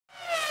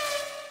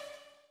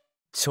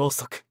超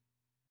速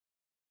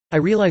I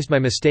realized my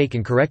mistake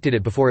and corrected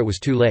it before it was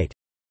too late.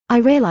 I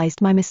realized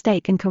my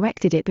mistake and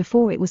corrected it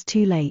before it was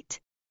too late.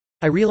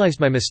 I realized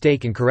my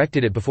mistake and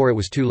corrected it before it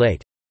was too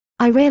late.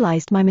 I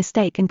realized my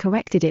mistake and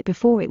corrected it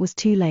before it was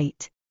too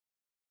late.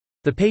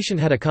 The patient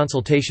had a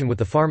consultation with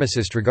the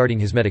pharmacist regarding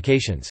his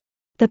medications.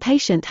 The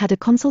patient had a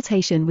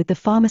consultation with the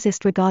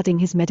pharmacist regarding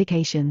his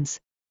medications.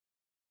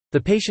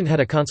 The patient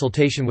had a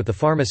consultation with the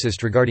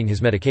pharmacist regarding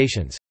his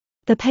medications.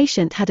 The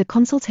patient had a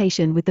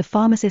consultation with the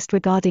pharmacist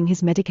regarding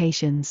his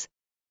medications.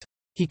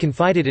 He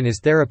confided in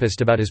his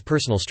therapist about his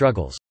personal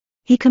struggles.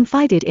 He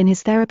confided in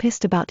his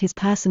therapist about his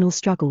personal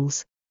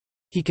struggles.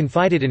 He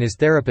confided in his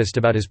therapist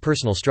about his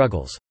personal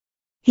struggles.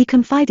 He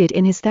confided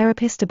in his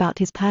therapist about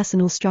his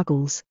personal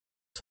struggles.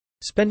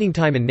 Spending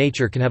time in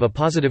nature can have a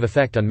positive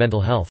effect on mental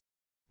health.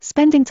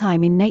 Spending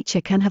time in nature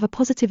can have a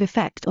positive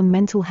effect on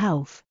mental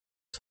health.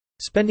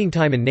 Spending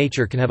time in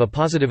nature can have a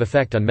positive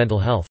effect on mental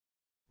health.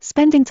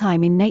 Spending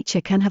time in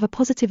nature can have a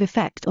positive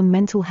effect on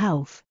mental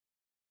health.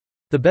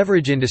 The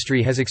beverage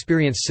industry has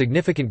experienced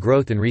significant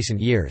growth in recent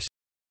years.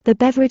 The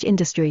beverage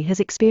industry has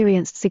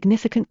experienced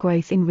significant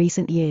growth in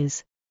recent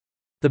years.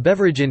 The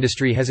beverage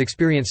industry has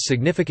experienced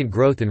significant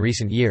growth in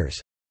recent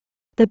years.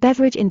 The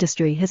beverage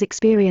industry has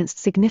experienced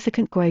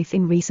significant growth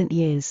in recent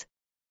years.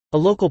 A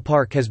local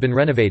park has been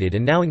renovated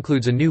and now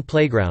includes a new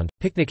playground,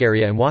 picnic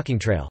area and walking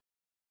trail.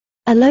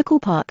 A local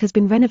park has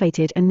been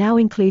renovated and now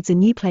includes a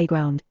new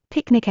playground,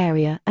 picnic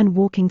area and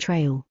walking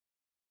trail.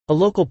 A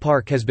local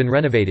park has been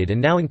renovated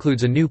and now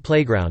includes a new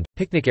playground,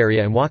 picnic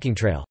area and walking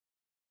trail.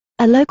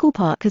 A local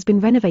park has been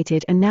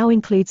renovated and now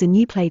includes a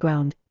new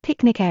playground,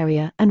 picnic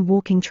area and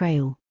walking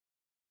trail.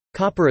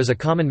 Copper is a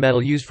common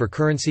metal used for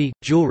currency,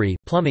 jewelry,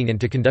 plumbing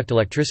and to conduct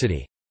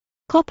electricity.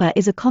 Copper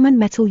is a common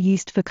metal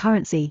used for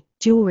currency,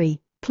 jewelry,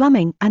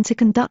 plumbing and to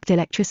conduct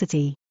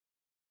electricity.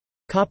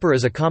 Copper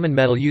is a common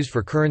metal used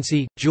for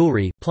currency,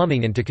 jewelry,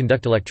 plumbing and to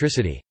conduct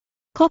electricity.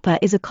 Copper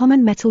is a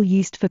common metal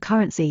used for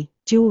currency,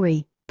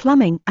 jewelry,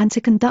 plumbing and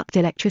to conduct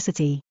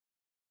electricity.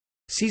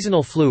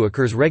 Seasonal flu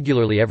occurs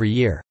regularly every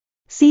year.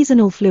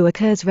 Seasonal flu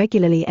occurs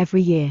regularly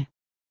every year.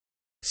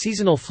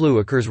 Seasonal flu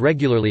occurs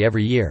regularly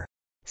every year.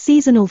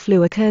 Seasonal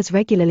flu occurs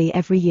regularly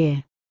every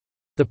year.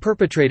 The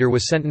perpetrator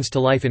was sentenced to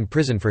life in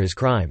prison for his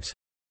crimes.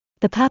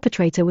 The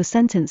perpetrator was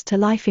sentenced to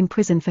life in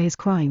prison for his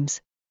crimes.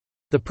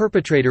 The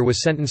perpetrator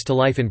was sentenced to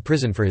life in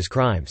prison for his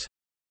crimes.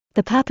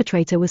 The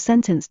perpetrator was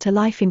sentenced to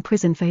life in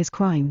prison for his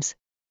crimes.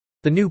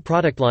 The new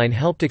product line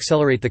helped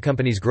accelerate the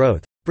company's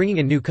growth, bringing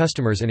in new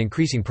customers and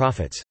increasing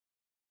profits.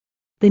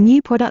 The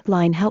new product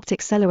line helped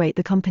accelerate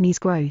the company's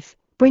growth,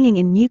 bringing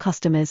in new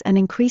customers and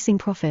increasing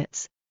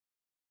profits.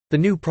 The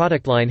new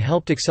product line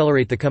helped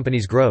accelerate the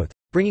company's growth,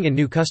 bringing in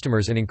new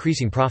customers and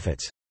increasing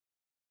profits.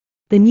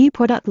 The new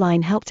product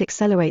line helped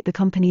accelerate the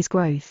company's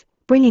growth,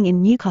 bringing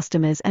in new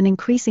customers and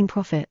increasing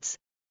profits.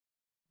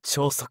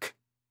 超速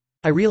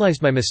I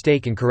realized my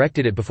mistake and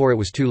corrected it before it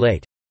was too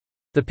late.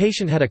 The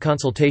patient had a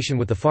consultation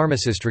with the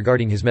pharmacist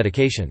regarding his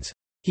medications.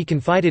 He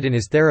confided in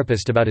his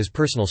therapist about his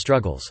personal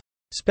struggles.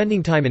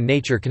 Spending time in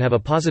nature can have a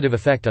positive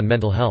effect on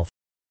mental health.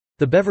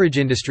 The beverage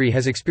industry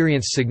has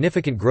experienced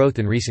significant growth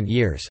in recent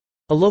years.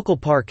 A local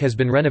park has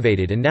been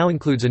renovated and now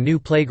includes a new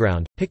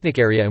playground, picnic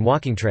area and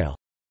walking trail.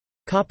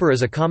 Copper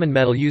is a common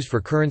metal used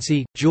for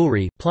currency,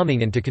 jewelry,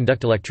 plumbing and to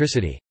conduct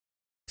electricity.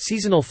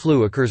 Seasonal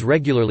flu occurs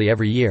regularly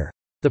every year.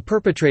 The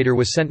perpetrator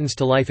was sentenced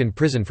to life in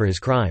prison for his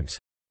crimes.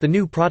 The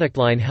new product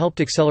line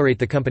helped accelerate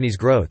the company's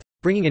growth,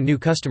 bringing in new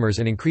customers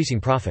and increasing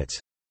profits.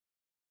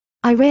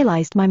 I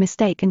realized my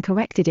mistake and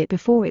corrected it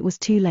before it was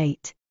too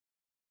late.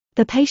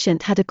 The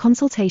patient had a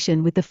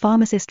consultation with the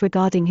pharmacist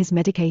regarding his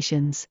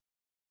medications.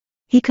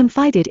 He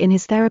confided in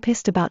his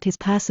therapist about his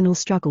personal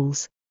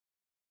struggles.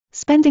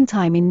 Spending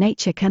time in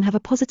nature can have a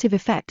positive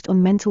effect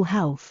on mental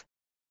health.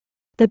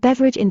 The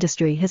beverage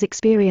industry has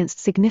experienced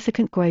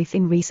significant growth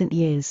in recent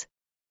years.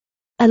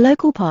 A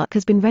local park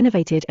has been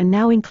renovated and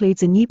now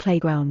includes a new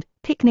playground,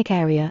 picnic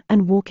area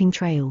and walking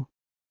trail.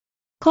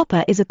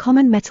 Copper is a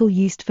common metal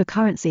used for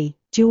currency,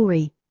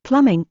 jewelry,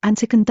 plumbing and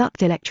to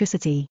conduct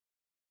electricity.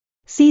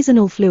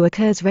 Seasonal flu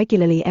occurs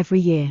regularly every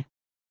year.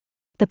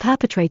 The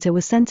perpetrator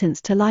was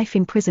sentenced to life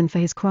in prison for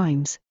his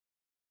crimes.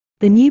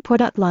 The new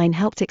product line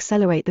helped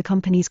accelerate the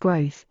company's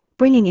growth,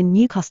 bringing in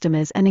new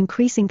customers and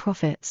increasing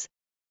profits.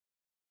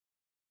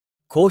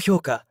 高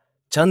評価、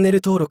チャンネル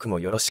登録も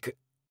よろしく。